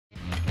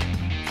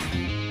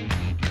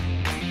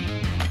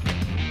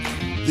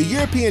The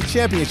European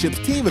Championships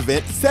team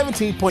event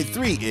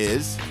 17.3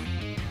 is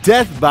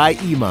Death by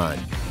Iman.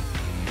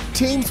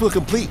 Teams will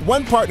complete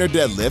one partner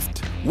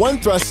deadlift, one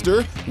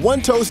thruster, one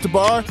toes to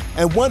bar,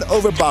 and one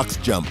over box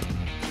jump.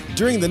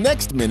 During the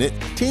next minute,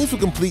 teams will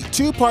complete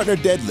two partner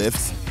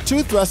deadlifts,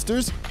 two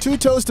thrusters, two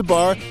toes to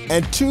bar,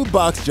 and two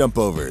box jump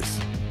overs.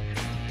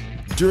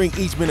 During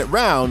each minute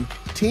round,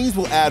 teams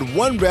will add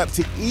one rep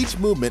to each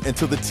movement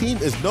until the team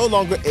is no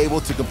longer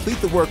able to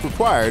complete the work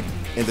required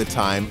in the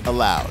time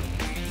allowed.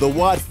 The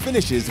WOD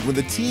finishes when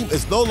the team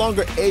is no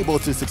longer able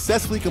to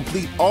successfully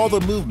complete all the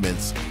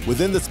movements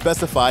within the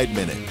specified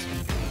minute.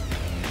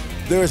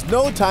 There is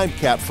no time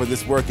cap for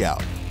this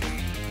workout.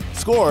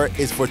 Score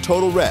is for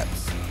total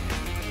reps.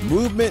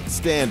 Movement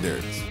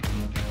standards.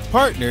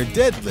 Partner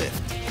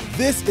deadlift.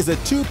 This is a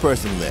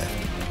two-person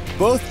lift.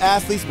 Both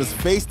athletes must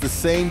face the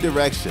same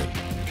direction.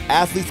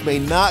 Athletes may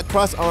not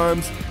cross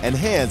arms and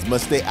hands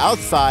must stay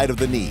outside of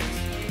the knees.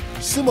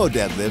 Sumo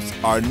deadlifts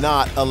are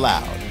not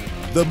allowed.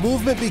 The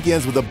movement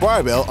begins with a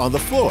barbell on the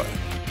floor.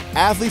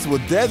 Athletes will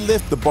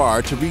deadlift the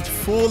bar to reach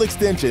full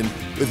extension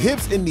with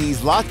hips and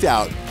knees locked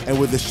out and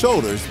with the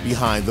shoulders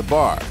behind the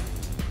bar.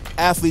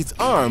 Athletes'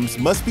 arms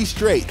must be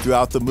straight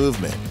throughout the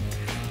movement.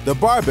 The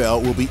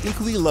barbell will be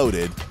equally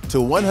loaded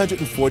to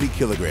 140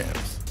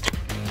 kilograms.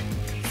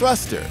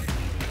 Thruster.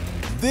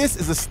 This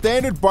is a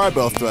standard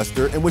barbell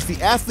thruster in which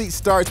the athlete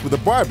starts with a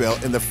barbell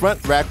in the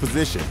front rack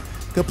position,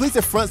 completes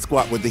a front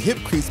squat with the hip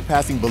crease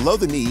passing below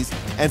the knees,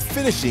 and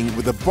finishing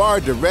with a bar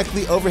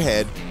directly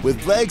overhead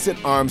with legs and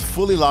arms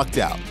fully locked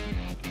out.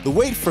 The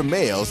weight for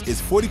males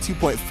is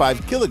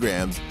 42.5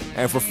 kilograms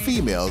and for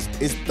females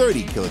is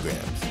 30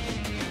 kilograms.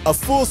 A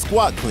full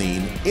squat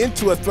clean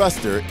into a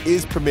thruster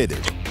is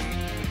permitted.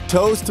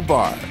 Toes to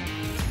bar.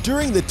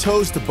 During the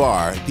toes to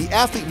bar, the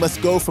athlete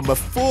must go from a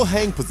full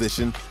hang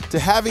position to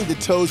having the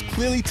toes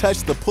clearly touch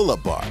the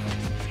pull-up bar.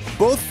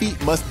 Both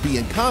feet must be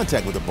in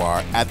contact with the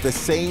bar at the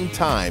same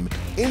time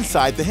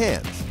inside the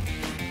hands.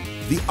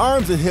 The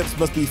arms and hips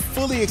must be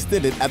fully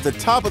extended at the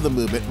top of the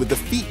movement with the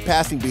feet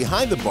passing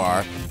behind the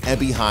bar and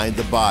behind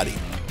the body.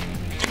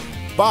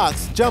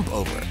 Box jump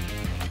over.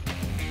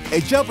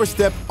 A jumper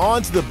step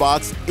onto the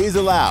box is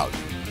allowed.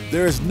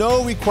 There is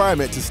no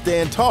requirement to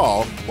stand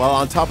tall while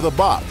on top of the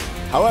box.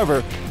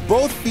 However,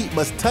 both feet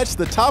must touch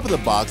the top of the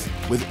box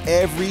with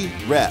every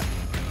rep.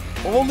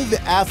 Only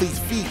the athlete's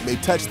feet may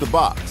touch the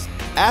box.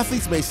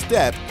 Athletes may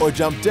step or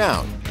jump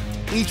down.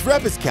 Each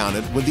rep is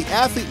counted when the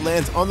athlete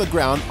lands on the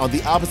ground on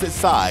the opposite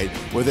side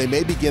where they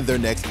may begin their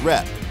next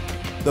rep.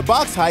 The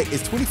box height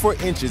is 24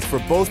 inches for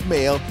both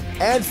male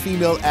and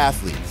female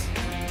athletes.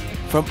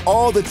 From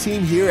all the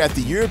team here at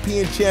the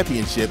European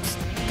Championships,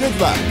 good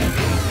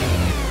luck!